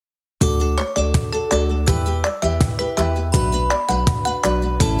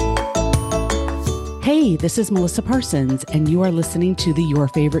Hey, this is Melissa Parsons, and you are listening to the Your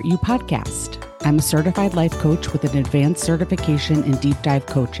Favorite You podcast. I'm a certified life coach with an advanced certification in deep dive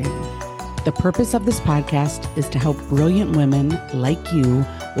coaching. The purpose of this podcast is to help brilliant women like you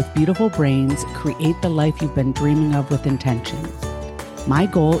with beautiful brains create the life you've been dreaming of with intention. My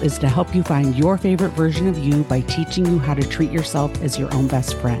goal is to help you find your favorite version of you by teaching you how to treat yourself as your own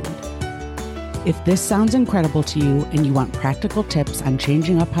best friend. If this sounds incredible to you and you want practical tips on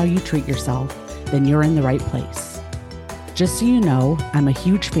changing up how you treat yourself, then you're in the right place. Just so you know, I'm a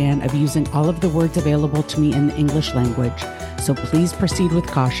huge fan of using all of the words available to me in the English language, so please proceed with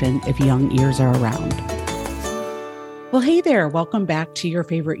caution if young ears are around. Well, hey there, welcome back to Your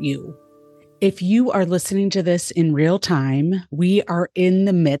Favorite You. If you are listening to this in real time, we are in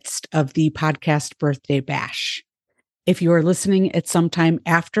the midst of the podcast birthday bash. If you are listening at some time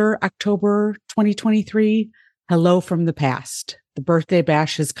after October 2023, hello from the past. The birthday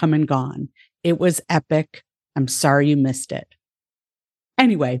bash has come and gone. It was epic. I'm sorry you missed it.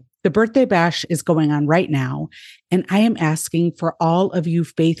 Anyway, the birthday bash is going on right now, and I am asking for all of you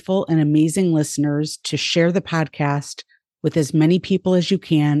faithful and amazing listeners to share the podcast with as many people as you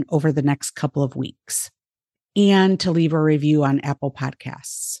can over the next couple of weeks, and to leave a review on Apple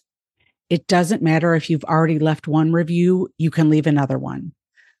Podcasts. It doesn't matter if you've already left one review, you can leave another one.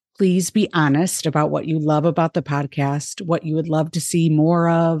 Please be honest about what you love about the podcast, what you would love to see more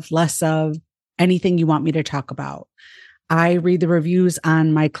of, less of, anything you want me to talk about. I read the reviews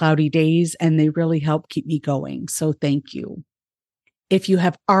on my cloudy days, and they really help keep me going. So thank you. If you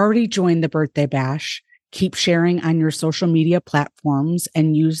have already joined the birthday bash, keep sharing on your social media platforms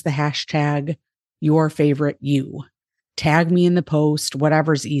and use the hashtag #YourFavoriteYou. Tag me in the post,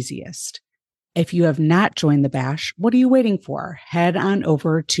 whatever's easiest. If you have not joined the bash, what are you waiting for? Head on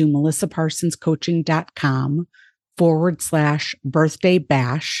over to melissaparsonscoaching.com/birthday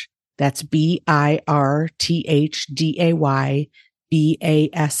bash. That's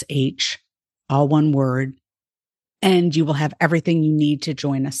BIRTHDAYBASH, all one word. And you will have everything you need to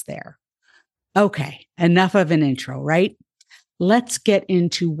join us there. Okay, enough of an intro, right? Let's get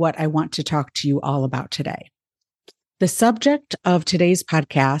into what I want to talk to you all about today. The subject of today's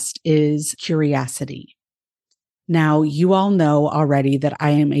podcast is curiosity. Now, you all know already that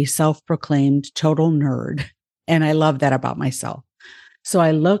I am a self-proclaimed total nerd, and I love that about myself. So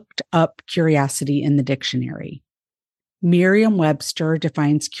I looked up curiosity in the dictionary. Merriam-Webster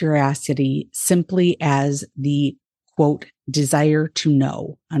defines curiosity simply as the, quote, desire to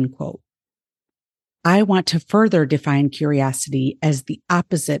know, unquote. I want to further define curiosity as the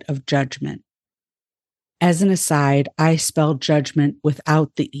opposite of judgment. As an aside, I spell judgment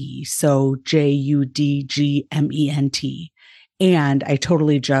without the E, so Judgment, and I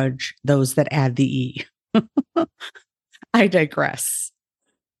totally judge those that add the E. I digress.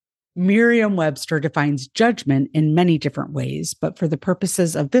 Merriam-Webster defines judgment in many different ways, but for the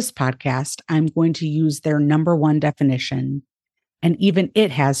purposes of this podcast, I'm going to use their number one definition, and even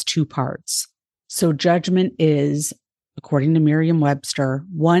it has two parts. So judgment is, according to Merriam-Webster,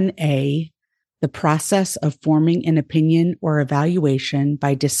 1A, the process of forming an opinion or evaluation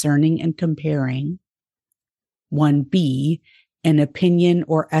by discerning and comparing. 1B, an opinion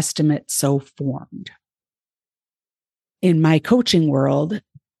or estimate so formed. In my coaching world,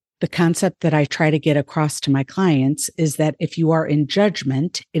 the concept that I try to get across to my clients is that if you are in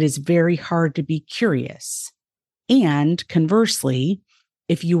judgment, it is very hard to be curious. And conversely,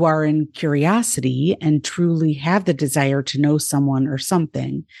 if you are in curiosity and truly have the desire to know someone or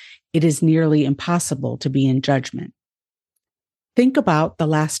something, it is nearly impossible to be in judgment. Think about the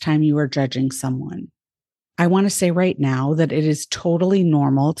last time you were judging someone. I want to say right now that it is totally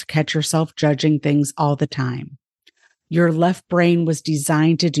normal to catch yourself judging things all the time. Your left brain was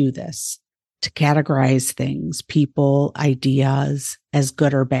designed to do this, to categorize things, people, ideas as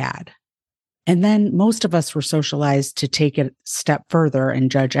good or bad. And then most of us were socialized to take it a step further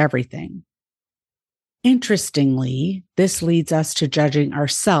and judge everything. Interestingly, this leads us to judging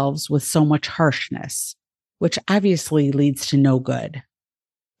ourselves with so much harshness, which obviously leads to no good.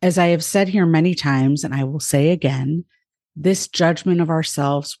 As I have said here many times, and I will say again, this judgment of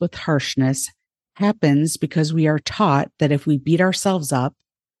ourselves with harshness happens because we are taught that if we beat ourselves up,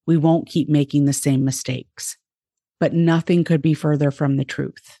 we won't keep making the same mistakes. But nothing could be further from the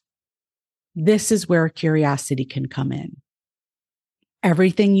truth. This is where curiosity can come in.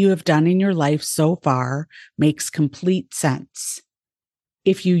 Everything you have done in your life so far makes complete sense.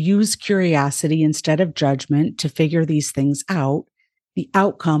 If you use curiosity instead of judgment to figure these things out, the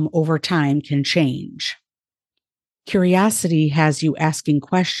outcome over time can change. Curiosity has you asking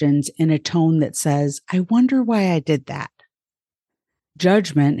questions in a tone that says, I wonder why I did that.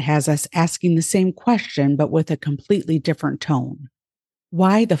 Judgment has us asking the same question, but with a completely different tone.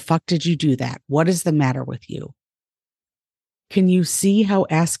 Why the fuck did you do that? What is the matter with you? Can you see how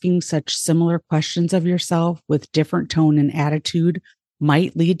asking such similar questions of yourself with different tone and attitude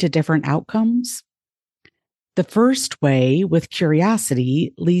might lead to different outcomes? The first way, with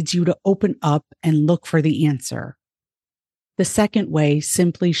curiosity, leads you to open up and look for the answer. The second way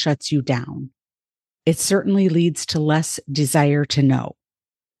simply shuts you down. It certainly leads to less desire to know.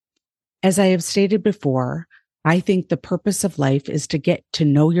 As I have stated before, I think the purpose of life is to get to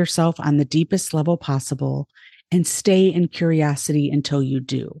know yourself on the deepest level possible and stay in curiosity until you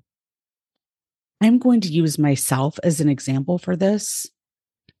do. I'm going to use myself as an example for this.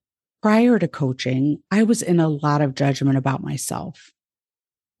 Prior to coaching, I was in a lot of judgment about myself.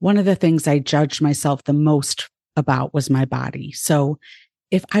 One of the things I judged myself the most about was my body. So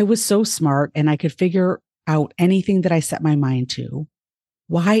if I was so smart and I could figure out anything that I set my mind to,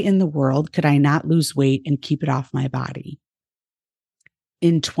 why in the world could I not lose weight and keep it off my body?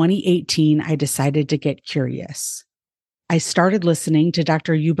 In 2018, I decided to get curious. I started listening to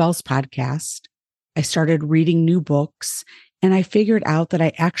Dr. Ubel's podcast. I started reading new books, and I figured out that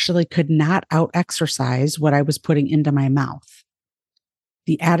I actually could not out-exercise what I was putting into my mouth.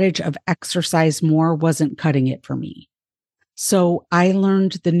 The adage of exercise more wasn't cutting it for me. So I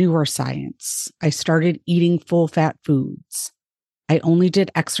learned the newer science. I started eating full-fat foods. I only did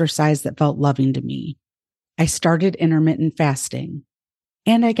exercise that felt loving to me. I started intermittent fasting.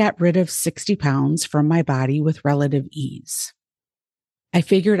 And I got rid of 60 pounds from my body with relative ease. I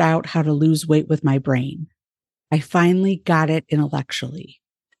figured out how to lose weight with my brain. I finally got it intellectually,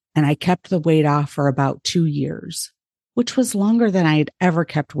 and I kept the weight off for about 2 years, which was longer than I had ever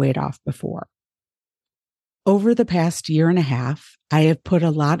kept weight off before. Over the past year and a half, I have put a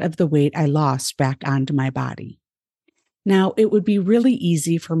lot of the weight I lost back onto my body. Now, it would be really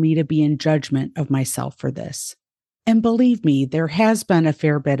easy for me to be in judgment of myself for this. And believe me, there has been a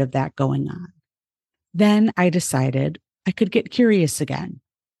fair bit of that going on. Then I decided I could get curious again.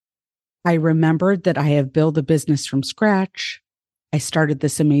 I remembered that I have built a business from scratch. I started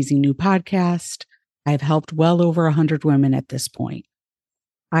this amazing new podcast. I've helped well over 100 women at this point.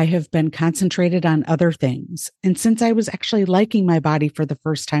 I have been concentrated on other things. And since I was actually liking my body for the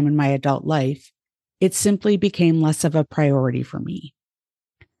first time in my adult life, it simply became less of a priority for me.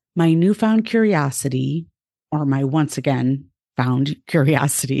 My newfound curiosity, or my once again found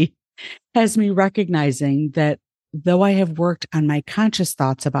curiosity, has me recognizing that though I have worked on my conscious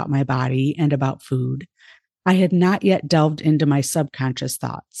thoughts about my body and about food, I had not yet delved into my subconscious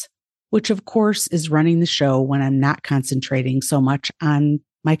thoughts, which of course is running the show when I'm not concentrating so much on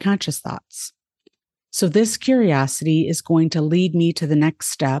my conscious thoughts. So this curiosity is going to lead me to the next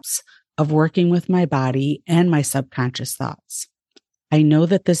steps of working with my body and my subconscious thoughts. I know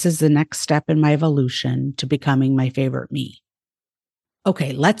that this is the next step in my evolution to becoming my favorite me.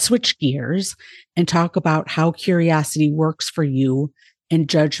 Okay, let's switch gears and talk about how curiosity works for you and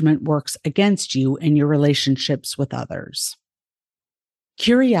judgment works against you in your relationships with others.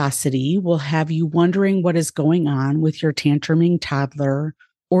 Curiosity will have you wondering what is going on with your tantruming toddler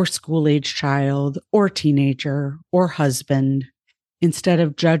or school-age child or teenager or husband instead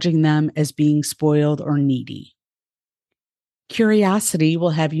of judging them as being spoiled or needy. Curiosity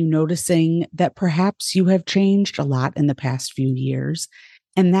will have you noticing that perhaps you have changed a lot in the past few years,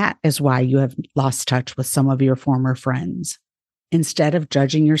 and that is why you have lost touch with some of your former friends. Instead of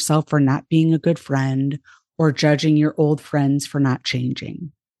judging yourself for not being a good friend or judging your old friends for not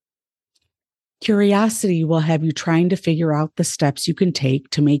changing. Curiosity will have you trying to figure out the steps you can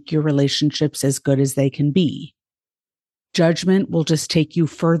take to make your relationships as good as they can be. Judgment will just take you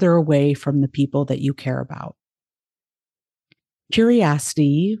further away from the people that you care about.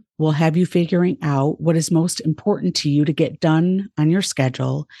 Curiosity will have you figuring out what is most important to you to get done on your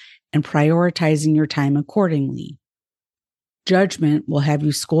schedule and prioritizing your time accordingly. Judgment will have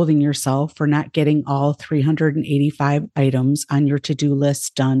you scolding yourself for not getting all 385 items on your to-do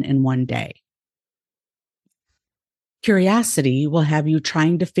list done in one day. Curiosity will have you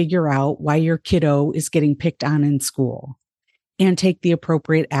trying to figure out why your kiddo is getting picked on in school and take the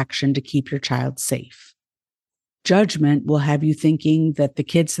appropriate action to keep your child safe. Judgment will have you thinking that the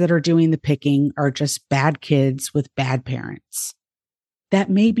kids that are doing the picking are just bad kids with bad parents.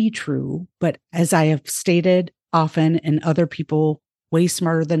 That may be true, but as I have stated often and other people way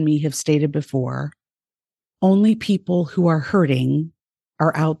smarter than me have stated before, only people who are hurting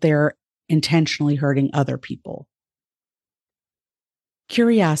are out there intentionally hurting other people.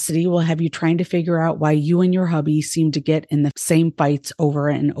 Curiosity will have you trying to figure out why you and your hubby seem to get in the same fights over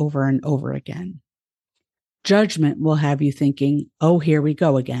and over and over again. Judgment will have you thinking, oh, here we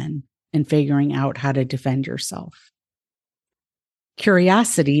go again, and figuring out how to defend yourself.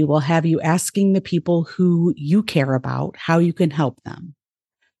 Curiosity will have you asking the people who you care about how you can help them.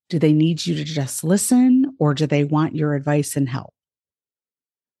 Do they need you to just listen, or do they want your advice and help?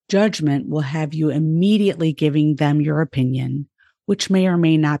 Judgment will have you immediately giving them your opinion, which may or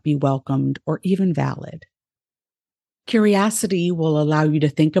may not be welcomed or even valid. Curiosity will allow you to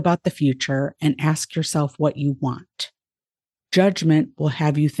think about the future and ask yourself what you want. Judgment will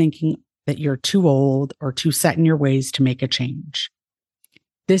have you thinking that you're too old or too set in your ways to make a change.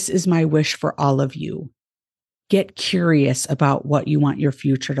 This is my wish for all of you. Get curious about what you want your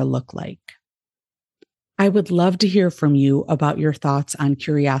future to look like. I would love to hear from you about your thoughts on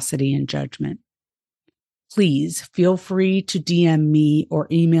curiosity and judgment. Please feel free to DM me or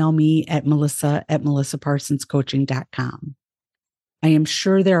email me at melissa@melissaparsonscoaching.com. I am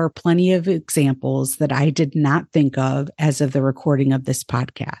sure there are plenty of examples that I did not think of as of the recording of this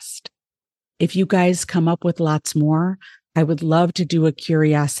podcast. If you guys come up with lots more, I would love to do a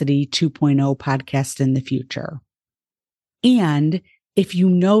Curiosity 2.0 podcast in the future. And if you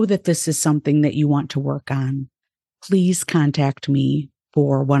know that this is something that you want to work on, please contact me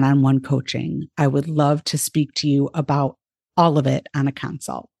for one-on-one coaching. I would love to speak to you about all of it on a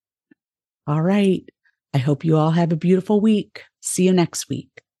consult. All right. I hope you all have a beautiful week. See you next week.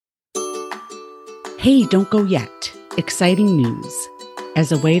 Hey, don't go yet. Exciting news.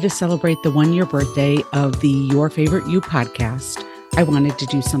 As a way to celebrate the 1-year birthday of the Your Favorite You podcast, I wanted to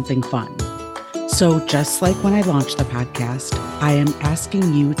do something fun. So just like when I launched the podcast, I am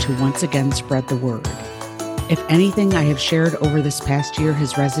asking you to once again spread the word. If anything I have shared over this past year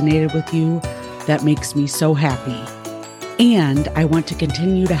has resonated with you, that makes me so happy. And I want to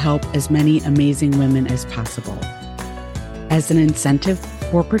continue to help as many amazing women as possible. As an incentive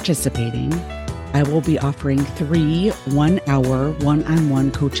for participating, I will be offering 3 one-hour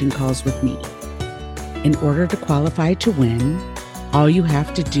one-on-one coaching calls with me. In order to qualify to win, all you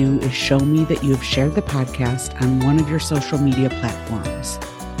have to do is show me that you have shared the podcast on one of your social media platforms.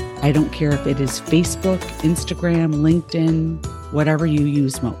 I don't care if it is Facebook, Instagram, LinkedIn, whatever you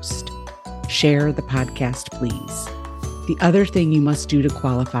use most. Share the podcast, please. The other thing you must do to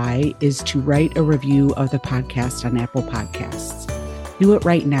qualify is to write a review of the podcast on Apple Podcasts. Do it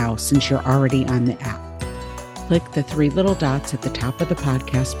right now since you're already on the app. Click the 3 little dots at the top of the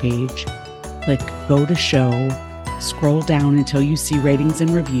podcast page. Click Go to Show. Scroll down until you see ratings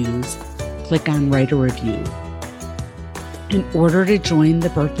and reviews. Click on Write a Review. In order to join the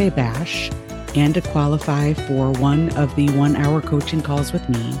birthday bash and to qualify for one of the 1-hour coaching calls with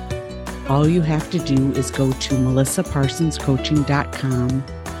me, all you have to do is go to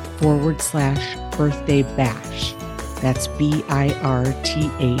melissaparsonscoaching.com/birthday bash. That's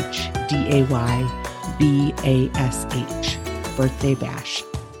BIRTHDAYBASH, birthday bash.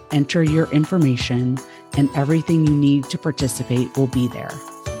 Enter your information and everything you need to participate will be there.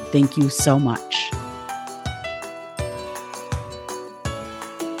 Thank you so much.